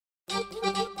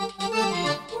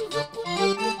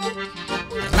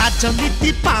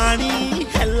राजनीति पानी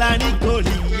हेलानी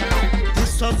गोलिया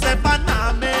देश सेवा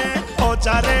नामे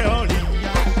हजारे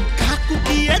अड़िया खाकु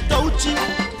किए दौची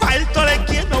फाइल तले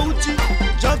किए नौची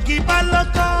जगी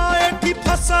बालक एठी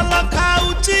फसल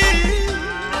खाउची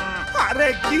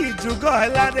अरे की जुग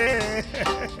हैला रे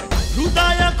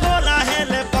हृदय खोला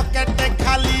हेले पकेट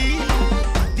खाली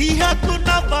दिहा तू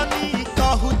न बनी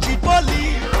कहूची बोली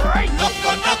लोक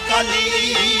नकली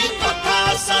कथा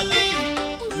असली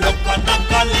लोक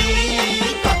नकली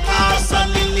कथा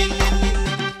असली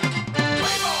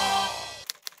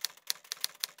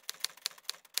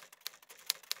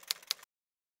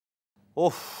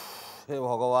ओह हे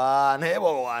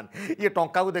भगवान ये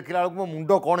टंका को देखला बेलू मो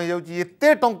मुंड कौन हो जाऊँ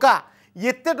एते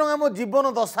टंका मो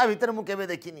जीवन दशा भितर मुझे केवे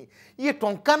देखनी ये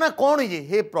टंका ना कौन ये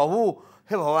हे प्रभु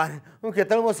हे भगवान मुझे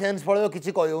मो सेन्स पड़ो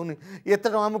किसी कहूनी एत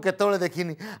टाँग मुझे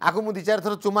देखनी आगे मुझे 2-4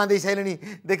 थर चुमा दे सारे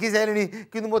देखी सारे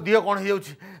कि मो दिह कौन हो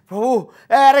प्रभु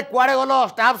ए अरे कुआड़े गल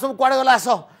स्टाफ सब कुआड़े गल आस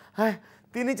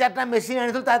 3-4टा मेसीन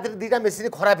आनी 2टा मेसीन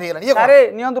खराब हो गला सारे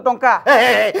नियंतु टंका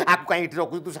आपको कहीं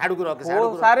रखु तू साड़ू को रख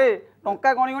सारे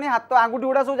टंका गणी गणी हाथ आंगुठी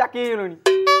गुड़ा सब जाकी गलणी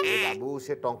बाबू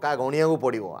से टंका गणिया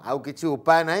पड़ो आउ किसी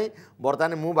उपाय ना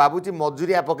बर्तमान मु भावुची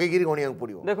मजूरिया पकईकि गणिया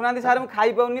पड़ो देखुना सारे मुझे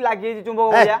खाई पाऊनी लगी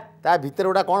चुंबक भैया ता भीतर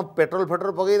गोटा कौन पेट्रोल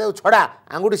फेट्रोल पकई दे छड़ा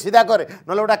आंगुठी सीधा करे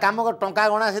ना गोटा कम कर टंका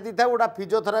गणा से था गोटा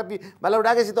फिजियोथेरापी बाला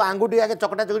गोटा आगे तो आंगुठी आगे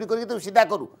चकटा चकटी करके सीधा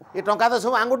करू ये टंका तो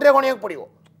सब आंगुठी गणिया पड़ो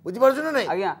बुझीपार ना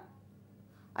नहीं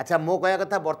अच्छा मो कह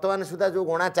कथा बर्तमान सुधा जो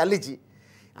गणा चली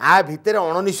आ भितर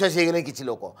अणनिश्वास हो गले किसी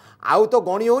लोक आउ तो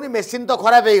गणी होनी मेसीन तो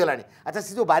खराब हो गलानी अच्छा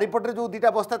से जो बारीपटे जो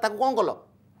 2टा बस्ता कौन कल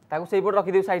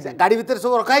रखी साइड गाड़ी भितर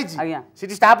सब रखाई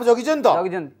सीटी स्टाफ जगिछन तो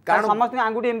कारण समस्त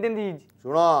आंगुठी एमती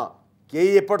शुण कई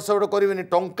एपट सेपट करेनि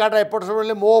टंकाटा एपट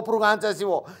सेपट मो उपरक आँच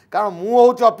आसो कारण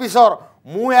मुझे ऑफिसर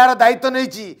मु यार दायित्व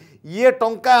नहीं ये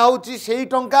टंका हूँ से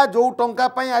टंका जो टंका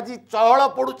आज चहल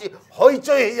पड़ुची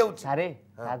हईचई हो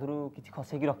किसी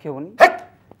खसैकी रखी हेनी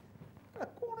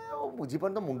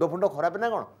बुझीपार तो मुंड फुंड खराब ना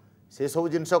कौन से सब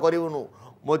जिनस करूनु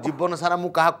मो जीवन सारा मु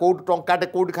कहा कौट टंकाटे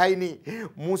कौट खाइनी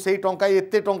मुझे टंका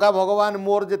एत टंका भगवान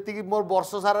मोर जी मोर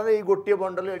वर्ष सारा ये गोटे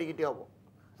बंडल एडिकी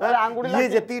हम ये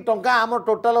जी टंका आम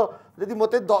टोटाल जदि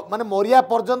मत माने मरिया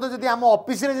पर्यंत जदि आम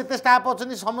ऑफिस रे जिते स्टाफ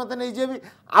अच्छा समस्त नहीं जे भी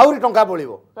आउरी टंका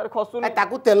बड़ो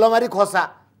ताकू तेल मारी खसा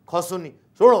खसुनी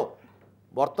शुणु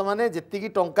बर्तमान जी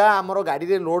टंका आमर गाड़ी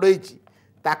में लोड होती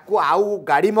ताकू आउ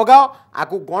गाड़ी मगाओ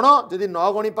आकु गण जदि न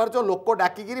गणी पार्छ लोक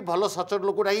डाकिकी भल सचोट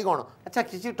लोक डाकी गण अच्छा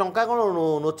किसी टंका कौन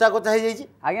नोचा कोचा हो जाइए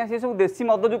आज्ञा सी सब देसी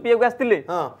मद जो पीवा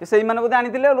आसते से बोधे आनी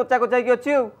लोचा कोचा की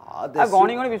अच्छी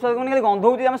गणी गणी विश्वास करनी गंध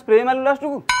हो स्प्रे मारे लास्ट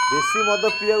को देसी मद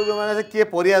पीवा जो मैंने किए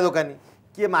परिया दोकानी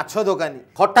किए माछ दोकानी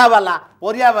खटा वाला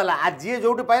परिया वाला आज जी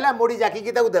जो पाइला मोड़ी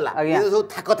जाकिकी देला सब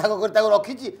थाक थाक कर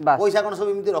रखी पैसा कौन सब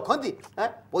एमती रखती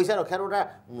पैसा रखार गोटा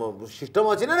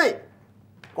सिस्टम अच्छी ना नहीं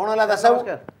कौन है दास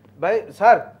भाई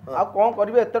सर आ कौन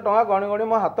करिवे एते टंका गणी गणी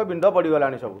मो हाथ बिंड पड़ी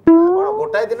गलानी सब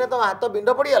गोटाए दिन तो हाथ बिंड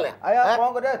पड़ी गले आया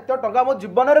कौन करिया एते टंका मो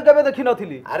जीवन रे केबे देखि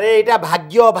नथिली अरे एटा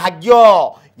भाग्य भाग्य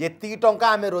एति टंका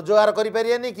हमें रोजगार करि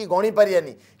परियानी कि गणी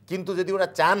परियानी किंतु जदि गोटा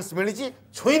चांस मिलिछि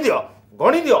छुई दियो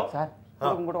गणी दियो सर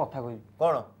गोटे कथा कहि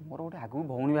कोन मोर गोटे आगु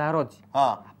भौणी बाहर अछि हां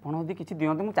आपण जदि किछि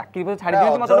दियंते मु चाकरी पर छाडी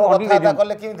दियंते मत बडी दे दियंते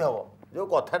कले किमित हबो जो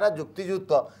कथाटा जुक्तियुक्त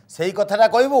सेही कथाटा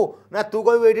कहबू ना तू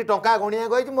कहबू एठी टंका गणिया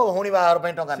कहि मो भौणी बाहर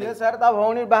पई टंका से सर ता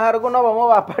भौणी बाहर को न मो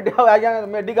बापाटी आज्ञा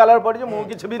मेडिकल पड़ी मु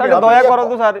किछ भी दया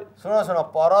करतु सर सुनो सुनो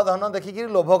पर धन देखिकी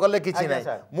लोभ कले किछि नै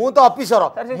मु तो ऑफिसर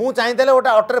मु चाहिदेले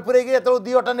ओटा अटर पुरे के एतो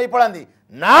 2 अटा नै पळांदी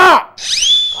ना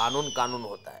कानून कानून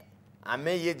होता है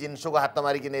आमे ये जिंस को हाथ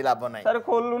मारी कि नै लाभ नै सर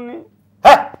खोलुनी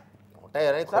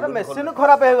सर मेसीन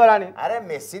खराब हो गलानी अरे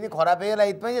मेसीन खराब हो गला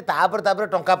इतपै जे तापर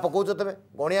टंका पकाउछ तबे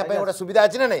गणिया पे गोटा सुविधा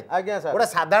अछि ना नै आज्ञा सर गोटा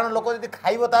साधारण लोक जदि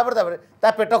खाइबो तापर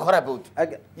ता पेट खराब होउछ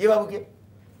आज्ञा ये बाबू के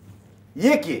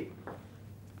ये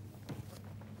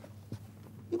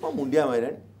को मुंडिया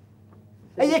माइरानी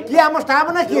ए ये की हम स्टाफ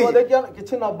ना की देखियो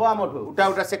किछि नबो हमठु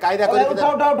उठा से कायदा कर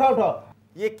उठा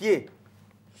ये की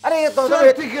अरे ये तो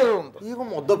ये को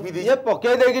मद पी दे ये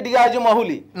पके देकी टिका आज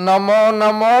महुली नमो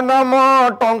नमो नमो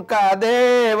टंका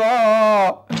देव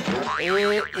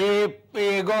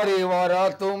ए गरीबर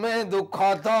तुम्हें दुख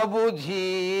तो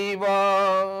बुझीब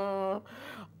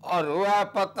अरुआ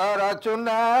पतर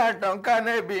चुना टंका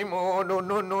ने बिमो नु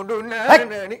नु नु नु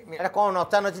एटा कौन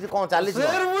अचानक कौन चाली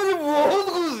सर मुझे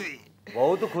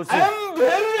बहुत खुशी I am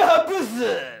very happy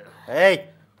sir ए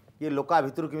ये लोका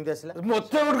भितर किमिति आसिला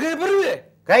मते उठे परबे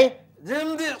कई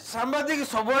जेमती सांबादिक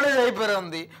सबुआड़े जाई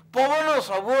परंदी पवन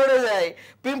सबुआड़े जाए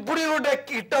पिंपुड़ी गोटे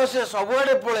कीट से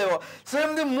सबुआड़े पळेबो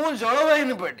सेमती मु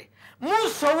जलवाहिनी पार्टी ମୁଁ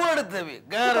ସବୁଆଡେ ଦେବି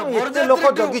ଗାଁର ଏତେ ଲୋକ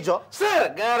ଜଗିଛ? ସାର୍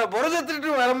ଗାଁର ବରଯାତ୍ରୀଠୁ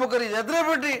ଆରମ୍ଭ କରି ଯାତ୍ରା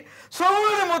ପାର୍ଟି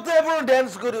ସବୁବେଳେ ମତେ ଆପଣ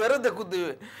ଡ୍ୟାନ୍ସ କରିବାର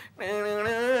ଦେଖୁଥିବେ।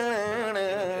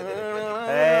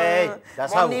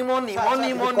 Money money money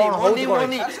money money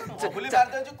money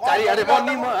ଚାରିଆଡେ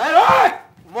money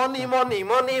money money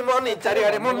money money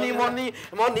चारियाडे money money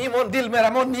money money दिल मेरा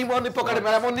मनी मनी पकड़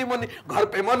मेरा मनी मनी घर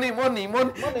पे money money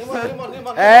money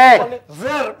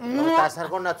sir sir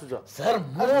कोन नाचुछ सर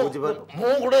मो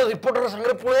गुडे रिपोर्टर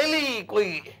संगे पळेली कोई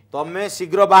तमे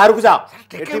शीघ्र बाहर को जाओ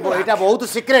एठी एटा बहुत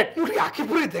सीक्रेट आखि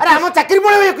पुरी देख अरे हम चाकरी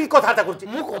पळे की कथाटा करछि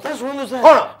मो कथा सुनु सर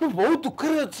कोन मो बहुत दुख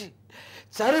रे अछि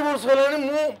 4 वर्ष होलानी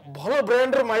मो भलो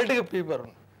ब्रांड रे माल टिके पी पारु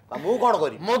मु कोन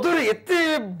करी मधुर एते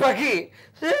बाकी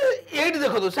से एडी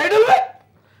देखो तो साइड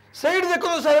देखो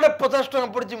तो साइड 50 टका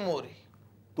पड़छि मोरी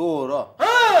तोर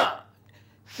हां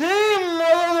से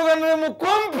मोर दुकान में मु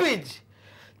कम पीज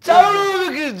चावल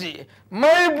बिकिछि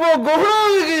मई पो गहना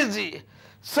बिकिछि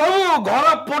सब घर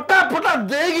पोटा पोटा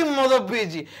देगी मद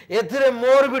पीछि एथिरे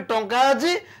मोर भी टंका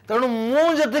अछि तणु मु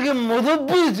जते कि मद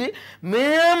पीछि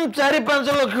मिनिमम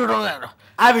 4-5 लाख टका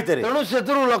आ भीतर तणु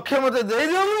सेतरु लक्ष्य मते दे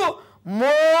देबु मो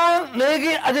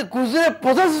नेकी आज खुशी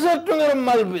 50,000 टका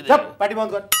माल पी दे पार्टी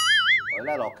बंद कर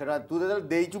ओला लक्ष टका तू दे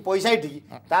देइछु पैसा एठी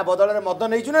ता बदल रे मद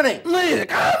नेइछु ना नहीं नहीं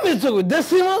का मिछ को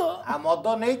देसी आ मद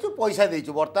नेइछु पैसा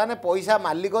देइछु वर्तमान पैसा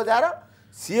मालिक जार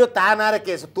सीओ ता ना रे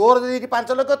केस तोर जदी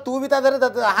 5 लाख तू भी ता दे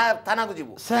थाना को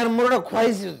जीवु सर मोर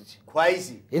ख्वाहिश अछि ख्वाहिश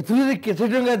एथु जदी केते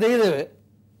टका देई देबे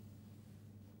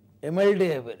एमएलडी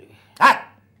हे परी हा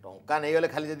टंका नहीं गले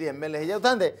खाली जदी एमएलए हे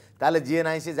जाउथांदे ताले जीए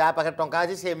नाही से जा पाखे टंका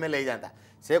अछि से एमएलए हे जाता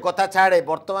से कथा छाड़े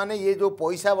वर्तमान ये जो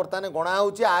पैसा वर्तमान गणा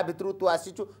होची आ भितरु तू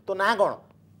आसीचु तो ना कोन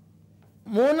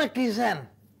मो ना किसान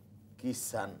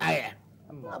किसान आया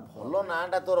भलो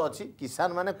नाटा तोर अछि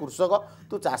किसान माने कृषक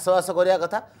तू चाष बास करिया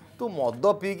कथा तू मद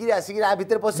पीकी आसिकी आ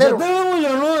भितर पसे जते मु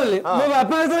जनोले मो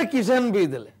बापा जरे किसान पी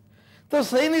देले तो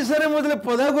सही निसरे मोदले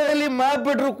पदा को आली मा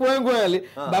पेटरु कोय को आली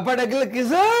बापा डाकले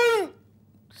किसान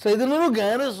सही दिनरु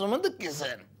गारे समत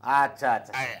किसान अच्छा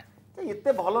अच्छा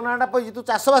एते भलो नाटा पई तू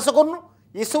चाष बास करनु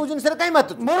ये सब जिन सर काई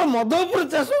मातु मोर मधुपुर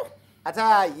चाष अच्छा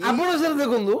आपण सर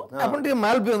देखंदु आपण टे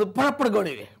माल पियंदु फटाफट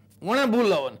गणिबे गणे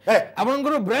भूल हवन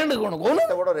आपनकर ब्रांड कोन कोन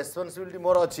एते बड़ रिस्पांसिबिलिटी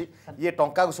मोर अछि ये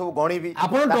टंका को सब गणिबी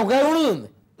आपण टंका गणुन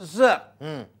सर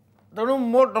तणु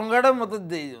मो टंकाटा मते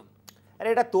देई दियो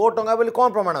अरे एटा तो टंका बोली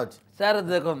कोन प्रमाण अछि सर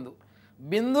देखंदु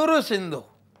बिंदुरु सिंधु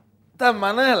ता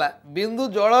माने हला बिंदु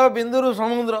जल बिंदुरु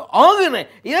समुद्र हां कि नहीं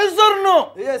यस और नो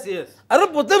यस यस अरे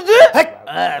पुत्र जी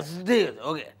ठीक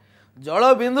ओके जल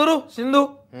बिंदुरु सिंधु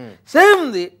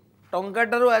सेम दी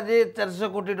टंकाटारु आज 400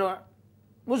 कोटी टका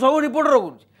मु सब रिपोर्ट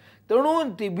रखुची तेणु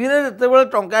टीवी रे जतेबेले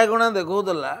टंका गणा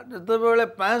देखौतला जतेबेले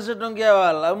 500 टंकिया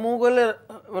वाला मु कहले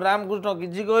रामकृष्ण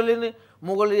किछि कहलिनी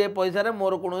मु कहले ये पैसा रे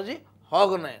मोर कोनोसी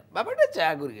हक नाही बाबाटे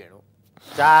चा करि आनु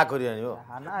चा करि आनियो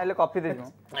हां ना हेले कॉफी दे दो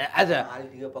अच्छा माल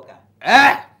टिके पका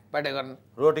पाटे करन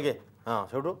रो टिके हां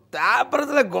सेठू तापर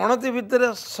तले गणति भितर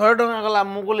 100 टका गला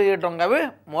मु कहले ये टंका बे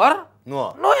मोर नो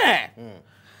नो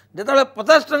जेतले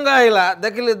 50 टंका आइला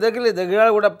देखिली देखिला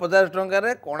गोटा 50 टंका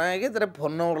रे कोणा है कि तेरे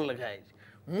फोन नंबर लिखा है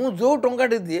मु जो टंका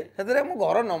टी दिए सेतरे मु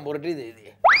घर नंबर टी दे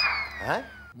दिए हैं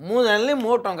मु जानली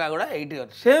मो टंका गोटा एठी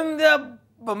अछि सेम दिया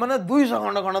माने 200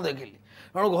 खंड देखिली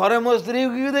कारण घरे मो स्त्री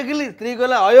की देखिली स्त्री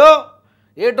कहला अयो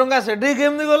ए टंका सेठी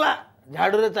केमदी गला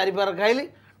झाड़ू रे चारि पार खाइली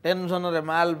टेंशन रे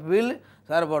माल बिल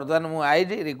सर वर्तमान मु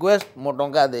आईजी रिक्वेस्ट मो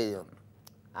टंका दे दियो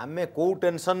आमे को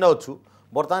टेंशन ने अछु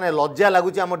वर्तमान लज्जा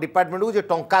लागुची आम डिपार्टमेंट को जे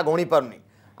टंका गणी पारुनी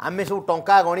आमे सब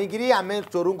टंका गणी किरी आमे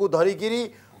चोरू को धरी किरी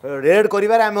रेड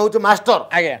करिवारे आमे होछु मास्टर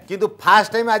आगे किंतु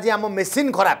फास्ट टाइम आज आम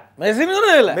मेसिन खराब मेसिन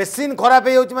करला मेसिन खराब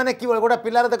हे होछु माने कि गोटा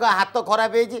पिलार देखो हाथ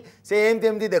खराब हेजी से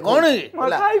एमती देखो कोन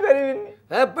खाई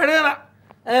परिबिनी ए पड़ेला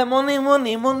a money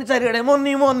money money चारिडे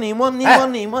money money money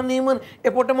money money money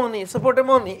एपोटे money सपोटे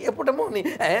money एपोटे money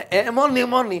a money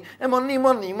money a money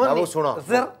money money बाबू सुनो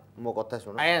सर मो कथा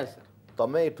सुनो आया सर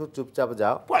तमे एठू चुपचाप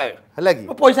जाओ पळे हला कि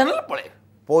पैसा नेले पळे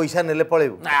पैसा नेले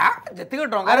पळेबू ना जति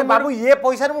टंका अरे बाबू ये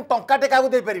पैसा रे मु टंका टे कागु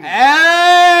दे परिबी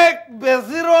ए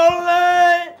बेसी रोल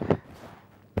नै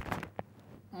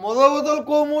मदो बोतल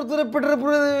को मुहूर्त रे पेटरे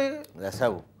पुरे देबे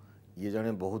रसाबू ये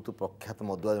जने बहुत प्रख्यात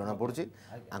मदुआ जना पड़ुची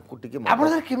आंकु टिके आपण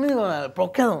सर किमि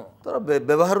प्रख्यात तोर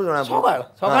व्यवहार जना सकाळ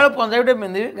सकाळ पंजाबीटे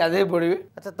मेंदी गाधे पड़िबे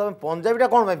अच्छा तमे पंजाबीटा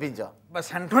कोन में पिंच बा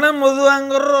सांठणा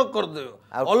मधुआंगर कर देबो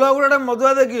अलग गुडा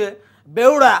मधुआ देखिए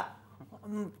बेउडा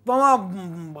तमा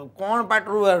कोन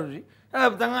पाटरू बारुची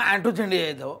तंगा आंठू छेंडी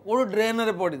जाय थो कोड ड्रेन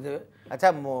रे पड़ी थे अच्छा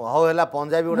हो हला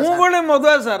पंजाबी मु गोटे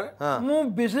मधुआ सर मु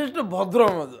विशिष्ट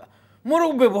भद्र मधुआ मोर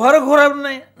व्यवहार खराब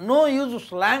नै no use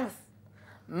slangs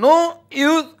no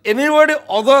use anybody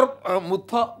other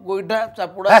Muth गोइठा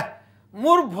चापुड़ा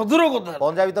मोर भद्र कथा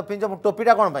पंजाबी तो पिंच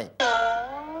टोपीटा कौन पाई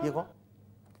ये कौन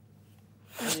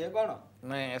ये कौन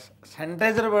नहीं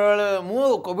सैनिटाइजर बेले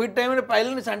मु कोविड टाइम रे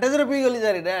पाइलनि सैनिटाइजर पी गली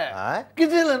जारीटा हां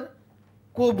किछ हलन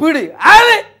कोविड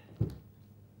आले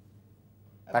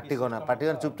पार्टी कोना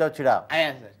चुपचाप छिड़ा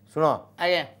आया सर सुनो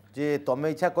आया जे तमे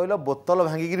इच्छा कहलो बोतल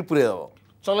भांगी गिरी पुरे दबो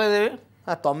चले देबे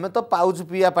हां तमे तो पाउच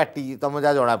पिया पार्टी तमे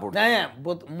जा जणा पड़ो नहीं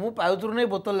मु पाउच रू नहीं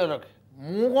बोतल ले रखे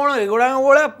मु कोन एगुडा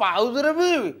बोले पाउच रे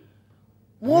पीबी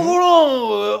मु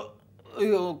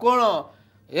कोन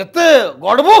एते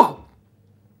गडबुक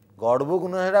गडबुक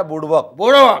न हेरा बुडबक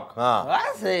बोडबक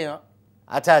हां से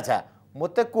अच्छा अच्छा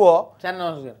मते कुओ चार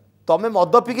नमस्कार तमे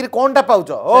मद पिकिरी कोनटा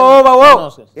पाउच ओ बाबू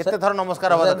एते थर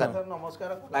नमस्कार हवा दरकार नमस्कार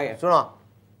लागे सुनो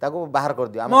ताको बाहर कर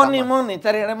दियो money money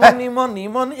चारिआडे money money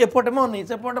money एपटे money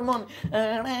सेपटे मनी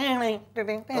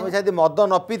तमे जदि मद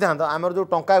न पी थांतो हमर जो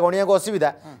टंका गणिया को असुविधा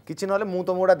किछि नले मु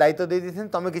तुम गोटा दायित्व दे दिथिन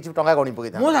तमे किछि टंका गणी पकि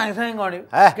था मु सांगे सांगे गणी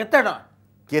हैं? केते टका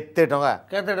केते टंका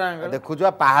केते टका देखु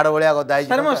जो पहाड़ भलिया गदाई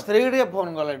सर मो स्त्री के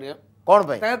फोन कला दियो कोन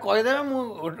पई ताके कहि देबे मु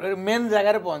मेन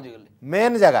जगह रे पहुंच गेली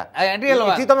मेन जगह आया टी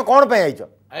लवा इठी तमे कोन पई आइछो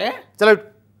ए चलो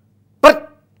पर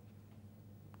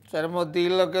सर मो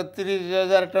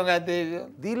 2,30,000 टका दे दियो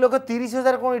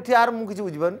 2,30,000 कोन इठी आर मु किछि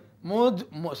बुझबन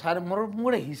मु सर मोर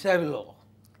मोडे हिसाब लो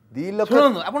 2 लाख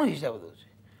सुनो आपण हिसाब दउछि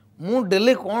मु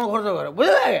डेली कोन खर्च करे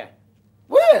बुझले आगे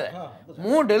बुझले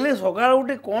मु डेली सकाळ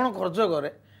उठी कोन खर्च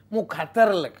करे मु खातार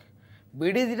लिखे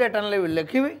बीडी दिटा टानले भी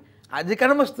लिखिबी आज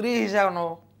कारण मो स्त्री हिसाब न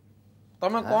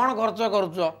तमे कोन खर्च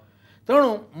करूछ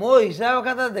तेणु मो हिसाब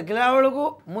खाता देखला बेलू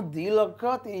मु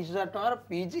 2,30,000 टका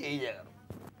पीची एई जगह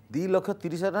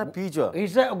 2,30,000 पीछो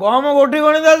हिसाब गहम गोटी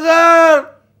गणिता सर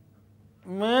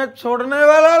मैं छोड़ने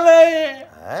वाला नहीं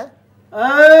हैं आ,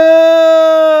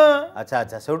 अच्छा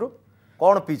अच्छा सेउटू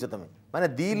कोन पीछो तमे माने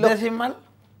 2 लाख देसी माल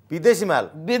विदेशी माल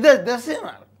विदेश देसी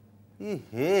माल ई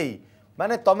हे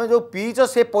माने तमे जो पीछो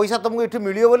से पैसा तुमको इठी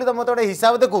मिलियो बोली तमे तो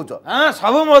हिसाब देखौछो हाँ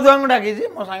सब मधुआंग डाकी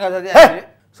मो सांगा साथी हे, आइले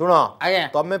सुनो आज्ञा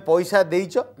तमे पैसा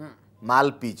देइछो माल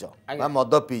पीछो आज्ञा। बा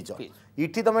मद पीछो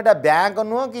इठी तमे एटा बैंक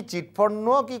नुह कि चिट फंड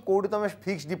नुह कि कोडी तमे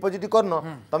फिक्स डिपॉजिट करनो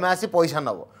तमे आसी पैसा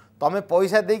नबो तमे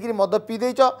पैसा देइकरी मद पी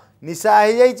देइछो निशा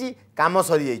हे जाईची काम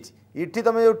सरी जाईची इठी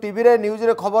तमे जो टीवी रे न्यूज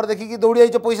रे खबर देखि कि दौड़ी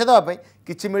आइछो पैसा देबा पई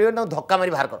किछि मिलियो ना धक्का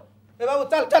मारी बाहर कर ए बाबू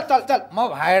चल चल चल चल मो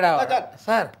भाईडा चल।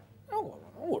 सर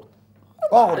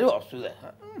कौन भारी असुविधा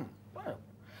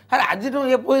अरे आज तो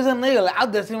ये पैसा नहीं गला आ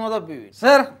देसी मद पीबी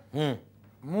सर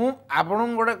मु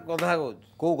आपण गोटे कथा कहूँ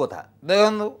को कथा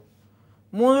देखु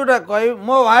मु जोटा कह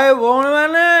मो भाई भौणी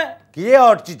मैंने किए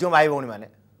अटची जो भाई भौणी माने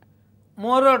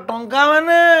मोर टंका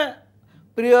मैंने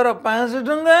प्रियर 500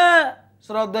 टंका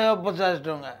श्रद्धेय 50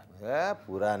 टंका ए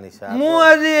पूरा निशा मु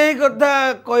आज यही कथा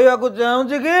कहवा चाहूँ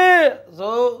कि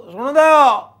शुण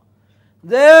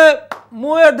दे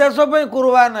मु ए देश पे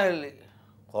कुर्बान हेली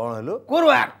कौन हेलो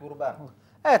कुर्बान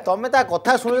ए तमे ता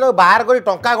कथा सुनि बाहर करी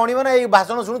टंका गणिबो ना ए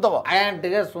भाषण सुनुतबो आया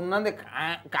टिके सुनना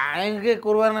कहीं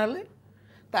कुर्बान हेली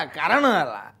ता कारण है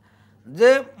जे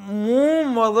मु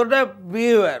मदटा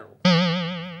पीबार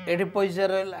एटी पैसा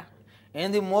रहा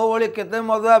एमती मो भाई केते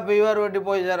मदुआ पीबार एटी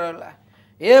पैसा रहा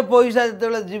ए पैसा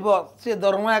जो जीव सी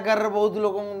दरमा आकार बहुत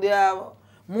लोक दिहब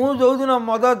मु जो दिन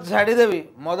मद छाड़देवी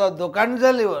मद दुकान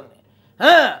चलनी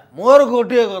हाँ मोर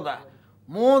गोटे कथा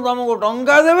मु तुमको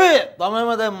टंका देवी तमें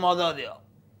मत मद दियो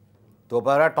तो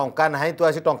पारा टंका नाही तू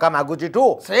आसी टंका मागुची ठू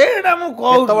सेटा मु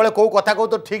कहू केतबेले को कथा को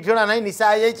तो ठीक ठिना नाही निशा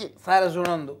आ जाईची सारे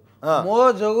शुणु हाँ।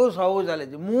 मो जोगु सब चली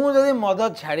मुझे मद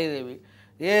छाड़देवी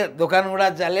ये दुकान गुड़ा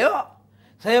चलो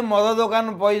से मद दुकान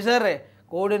पैसा रे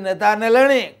कौटी नेता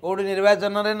नेले कौटी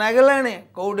निर्वाचन में नागिला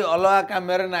कौटी अलग कम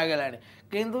नागिला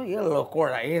किंतु ये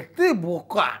लोकड़ा एत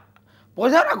बोका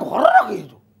पैसा घर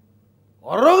रखीचु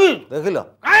घर रखी देखिल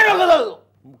कहीं रख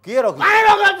किए रखी कहीं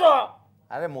रख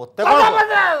अरे मते कोन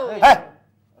हे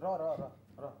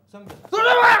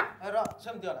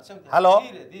हेलो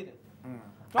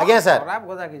आज्ञा सर खराब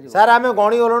कथा कि सर आमे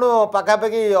गणी गलणु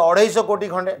पाखापाखि 250 कोटी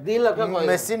खंडे 2 लाख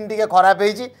मेसिन टिके खराब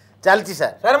हेची चलची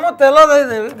सर सर मो तेल दे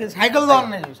देबी साइकिल दुकान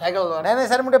नहीं साइकिल दुकान नहीं नहीं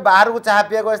सर मुझे बाहर को चाह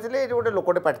पिया को आसले एटी गोटे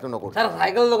लोकटे पाटी न को सर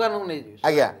साइकिल दुकान को नहीं जी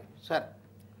आज्ञा सर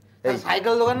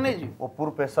साइकिल दुकान नहीं जी ऊपर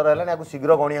प्रेशर हैला ना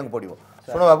शीघ्र गणिया पड़ो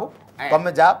सुनो बाबू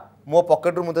तमे जा मो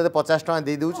पॉकेट रु मुते 50 टका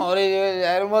दे दूची अरे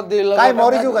यार मो 2 लाख काई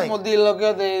मरी जो काई मो 2 लाख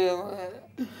दे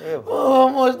ओ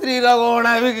मो स्त्री रा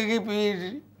गहना भी की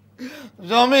पीजी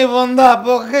जमी बंधा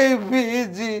पके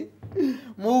पीजी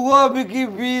मुगो भी की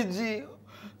पीजी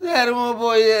यार मो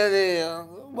पैसा दे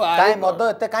काई मद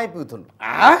एते काई पिउथुल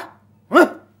आ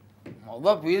मद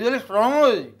पीजले स्ट्रांग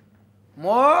हो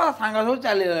मो सांगा सब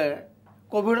चली गले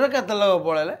कोविड रे केते लोग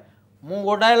पळेले मु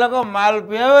गोटाए लोक माल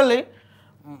पिया बोली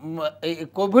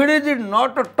Covid is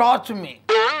not touch me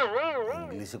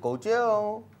English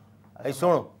कहूँ ए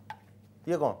शुण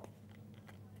ये कौन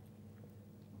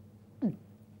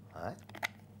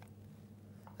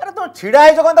अरे तुम छिड़ा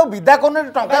है कौन विदा करने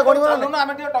टंका गणिब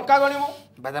आम टंका गणिमु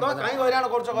बादाम कहीं हईराण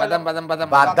कर बादाम बादाम बादाम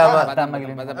बादाम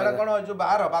कौन जो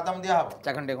बाहर बादाम दिया हब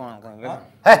चाखंडे कौन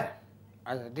है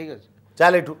अच्छा ठीक है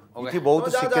चल एठू इठी बहुत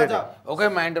सीक्रेट ओके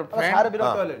माइंड सारे फ्रेंड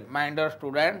विरक्त होले mind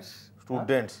students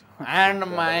students and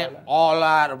my all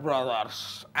our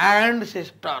brothers and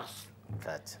sisters.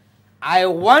 अच्छा I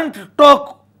want to talk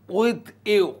with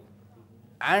you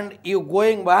and you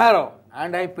going bahar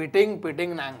and I pitting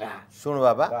nanga. शुण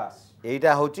बाबा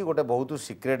एटा होची गोटे बहुत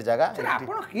सीक्रेट जगह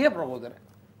आपण किए प्रबोधन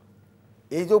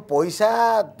ये जो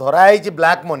पैसा धरा है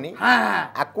ब्लैक मनी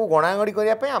हाँ आकु गणागणी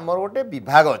करने आमर गोटे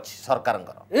विभाग अच्छी सरकार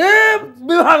ए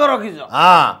विभाग रखिछ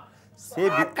हाँ से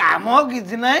काम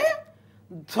किसी नहीं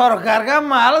सरकार का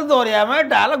माल दरिया में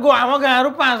डाल आम गाँव रु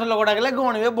 500 लोक डाकिले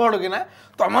गणवे बड़ कि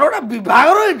तुम गोटे विभाग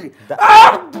रही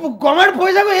गवर्नमेंट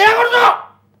पैसा को ये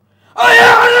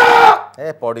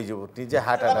ए पड़ी जीव निजे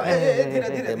हार्ट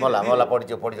अटैक मला मला पड़ी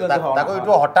जीव ताको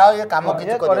इटो हटाओ ये काम किछ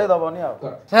करे दबनी आ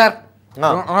सर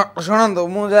शुणु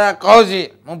मुझे कहूँ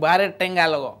मु बारे टेंगा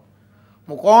लोग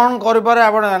मु कौन करे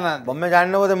आप जाना बमे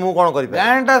जान बोधे मु कौन करि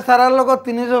गाँटा सारा लोक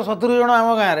 370 जन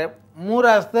आम गाँव में मु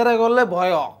रास्ते गले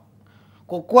भय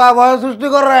कोकुआ भय सृष्टि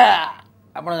कर रहा है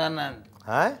आप जानना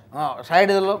हां हाँ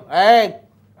साइड देलो ए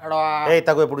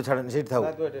ताको एपुडी छाड़ सीट थाउ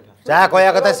जा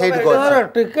कहया कथा सीट को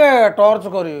टिके टॉर्च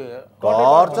करिवे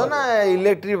टॉर्च ना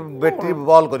इलेक्ट्रिक बैटरी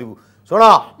बॉल करिवु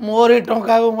सुनो मोरी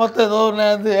टंका को मते दो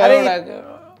ना दे अरे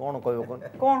कौन कहबो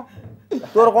कौन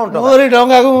तोर कौन मोरी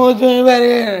टंका को मो छुई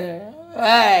बारे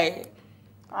ए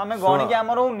आमे गणी के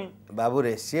हमर होनी बाबू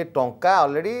रे से टंका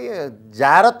ऑलरेडी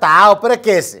जार ता ऊपर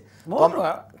केस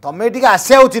तमे ठीक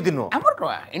आसिया उचित नु हमर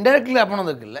टवा इनडायरेक्टली आपण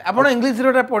देखिले आपण इंग्लिश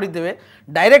रे पढी देबे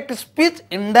डायरेक्ट स्पीच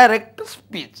इनडायरेक्ट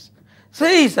स्पीच से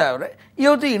हिसाब रे ये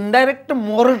होती इनडायरेक्ट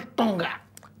मोर टंका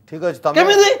ठीक अछि तमे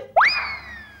केमिति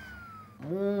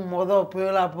मु मद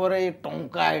पीला परे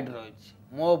टंका आइड रहिछि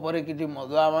मो परे किछि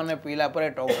मदुआ माने पीला परे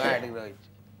टंका आइड रहिछि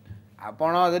आपण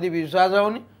यदि विश्वास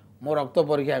होनी मो रक्त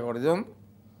परीक्षा कर दियन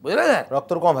बुझले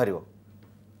रक्त कोन भारिबो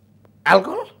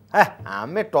अल्कोहल है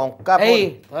आमे टंका ए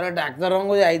थोरे डाक्टर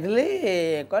को जाइथिली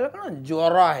कहले कोन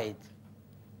ज्वर है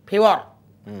फीवर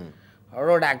और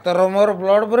डाक्टर मोर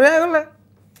ब्लड परे गले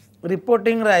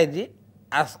रिपोर्टिंग राइजी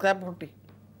आस्का फुटी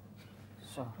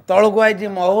तळको आइजी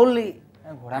महुली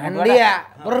हंडिया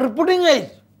पर रिपोर्टिंग आई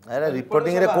अरे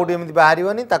रिपोर्टिंग रे कोडी एमति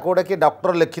बाहरिबनी ताको गोटे के डॉक्टर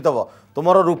लिखितबो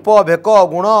तुमरो रूप भेक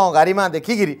गुण गारिमा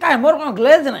देखिगिरी काय मोर कोन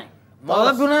ग्लेज नै मद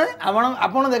पिउना आपण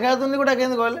आपण देखा तुनी गोटा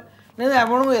केन कहले नै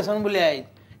आपण को एसन बुली आई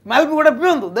माल भी गोटे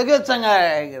पियंतु देखे चंगा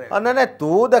है ना ना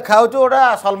तू देखाऊ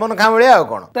ओटा सलमान खान भलिया आ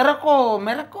कोन तेरे को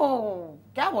मेरे को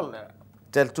क्या बोल रहे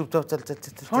चल चुपचाप चल चल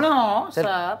चल सुनो सर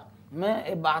मैं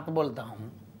एक बात बोलता हूँ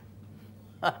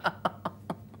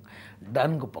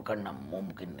डन को पकड़ना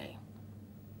मुमकिन नहीं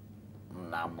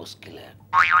ना मुश्किल है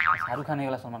शाहरुख खान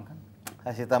हेगला सलमान खान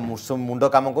से ता मुंडो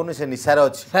काम कोनी से निसार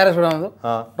अछि सर सुनांतु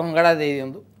हां टंकाडा दे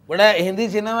दियंतु गोटे हिंदी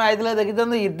सिनेमा आइतले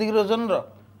देखितंतु ऋतिक रोशन रो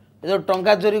जो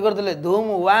टंका चोरी करते धूम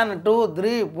 1 2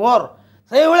 3 4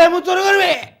 से भाई मुझे चोरी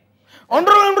करबे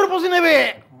अंडर पसी नेबे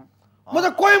मते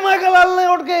कोई मार के लाल नहीं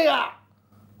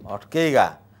अटकेगा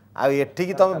आ एठी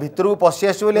की तुम भीतर को पसी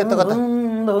आसी बोले एत कथा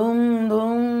धूम धूम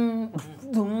धूम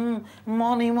धूम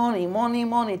money money money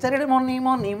money चारिडे money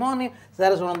money money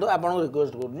sir Sunando आपन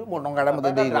रिक्वेस्ट करू मो टंकाडा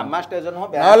मते देई ड्रामा स्टेज न हो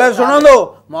नाले सुनंदो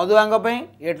मधुआंग पे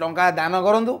ये टंका दान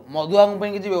करंतु मधुआंग पे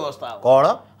किछि व्यवस्था हो कोन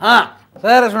हाँ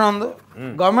सर शुणु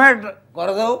गवर्नमेंट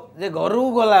करदे जे घर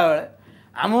को गला बेले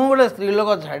आमको गोटे स्त्री लोक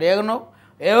छाड़िया नौ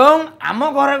एवं आम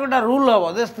घर गोटे रूल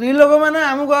हम जे स्त्री लोक मैंने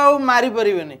आमको आ मारी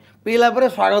पारे पीला पर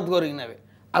स्वागत करके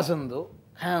आसतु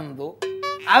खातु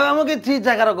आम कि ची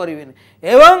चाकार करें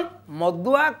एवं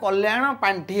मदुआ कल्याण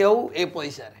पांठि हो ए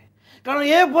पैसा कारण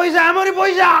ये पैसा आमरी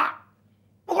पैसा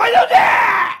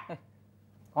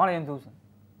कौन एमती होसन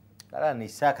तारा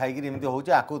निशा खाइकी एमती होउछ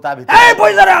आकु ता भीतर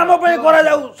पैसा आम करा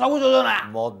जाऊ सब योजना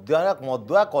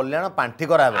मदुआ कल्याण पांठि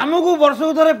कराबे आमको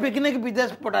वर्षକୁ ଥରେ पिकनिक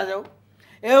विदेश पठा जाऊ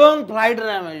एवं फ्लाइट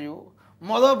रे आम जाऊ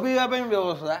मद पीवा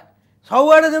व्यवस्था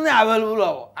सबुआड़े जमी आवेलेबल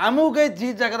हम आमको कहीं ची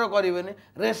चाकर करेंगे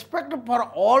रेस्पेक्ट फॉर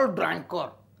ऑल ड्रांकर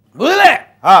बुझले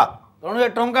हाँ तेणु ये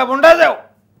टंका बंटा जाऊ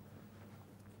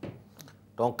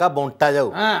टंका बंटा जाऊ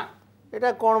हाँ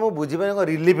एटा कोन मु बुझी पानी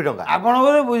रिलीफ टंका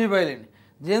आपणकर बुझी पाइलेनि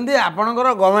जेमती आपणकर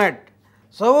गवर्नमेंट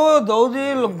सब दौजी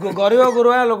गरीब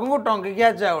गुरुआ लोक को टंकिकिया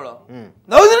चाउल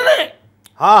दौजी नहीं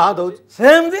हाँ हाँ दौजी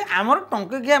सेमती आमर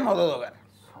टंकिकिया मद दरकार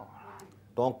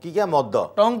टंकिया मद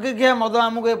टंकिकिया मद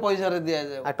आमको ये पैसा दिया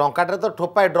जाए टंकाटे तो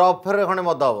ठोपाए ड्रप फेर खंडे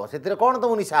मद हम से कौन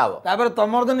तुम निशा हम तापर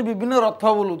तुमर दिन विभिन्न रथ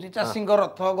बुलूची चाषी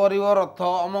रथ गरीब रथ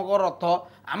अमक रथ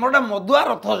आमर गोटे मदुआ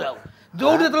रथ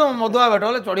जाऊ जो मदुआ भेट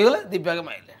गले चढ़ीगले दीपिया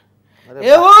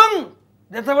माइले एवं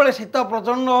जिते शीत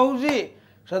प्रचंड होउची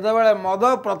सेते मद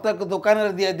प्रत्येक दुकान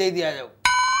दे दिया जाऊ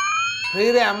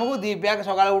फ्री रे आमको दीपिया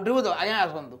सकाल उठू तो आज्ञा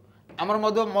आसतु आमर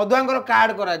मदुआ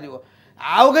कार्ड करा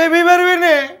आउ कहीं भी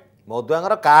पारे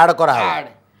मदुआ कार्ड करा कार्ड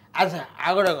अच्छा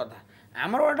आ गोटे कथा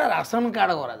आमर गोटे राशन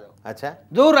कार्ड करा जाऊ अच्छा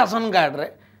जो राशन कार्ड रे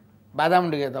बादाम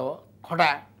टिके दब खटा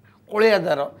कोलिया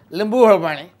तार लेंबू हल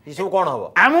पानी ये सब कौन हम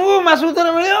आमको मासु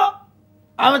तर मिल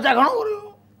आम चाखण कर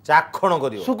चाखण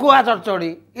कर सुखुआ चढ़चड़ी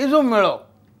ये सब मिल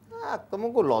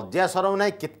तुमको लज्जा शरम ना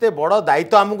केते बड़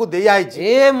दायित्व आमको दिया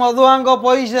ए मधुआ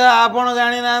पैसा आपण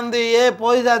जानी ना ये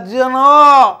पैसा जीवन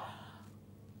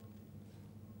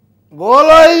गोल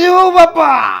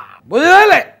बापा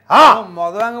बुझे हाँ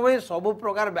मधुआ भाई सब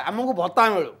प्रकार आमको भत्ता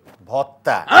मिलू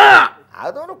भत्ता आ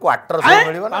तुम क्वार्टर सब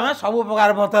मिलिबो ना तमे सब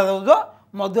प्रकार भत्ता दउछ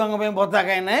मधुआ भत्ता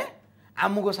कहीं ना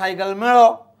आमको साइकिल मिल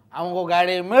आमको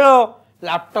गाड़ी मिल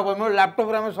लैपटॉप मिल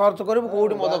लैपटॉप रे हम सर्च करू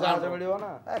कोठी मद कान मिलिबो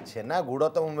ना छेना गुड़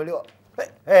तो मिलिबो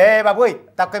ए बाबू ए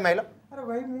ताके माइलो अरे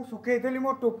भाई मु सुखेइतली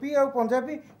मो टोपी आ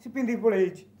पंजाबी से पिंदी पळे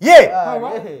हिची ये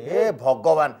ए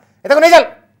भगवान एतको नहीं चल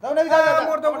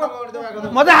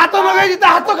मते हाथ लगाई त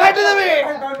हाथ काटी देबे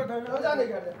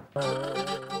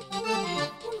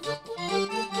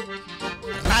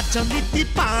राजनीति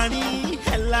पानी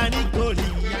हेलानी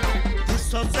गोलिया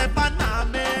दुसो से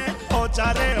बनामे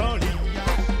हजारे ओलिया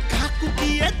खाकु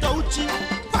किए दउची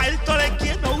फाइल तले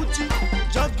किए नउची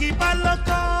जगी बालक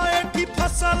एठी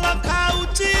फसल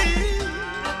खाउची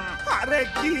अरे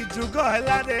की जुग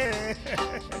हैला रे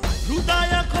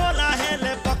हृदय खोला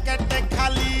हेले पकेट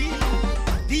खाली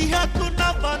दिहा तू न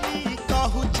बनी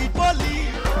कहूची बोली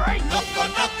लोक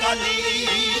नकली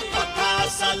कथा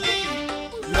असली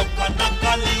लोक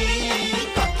नकली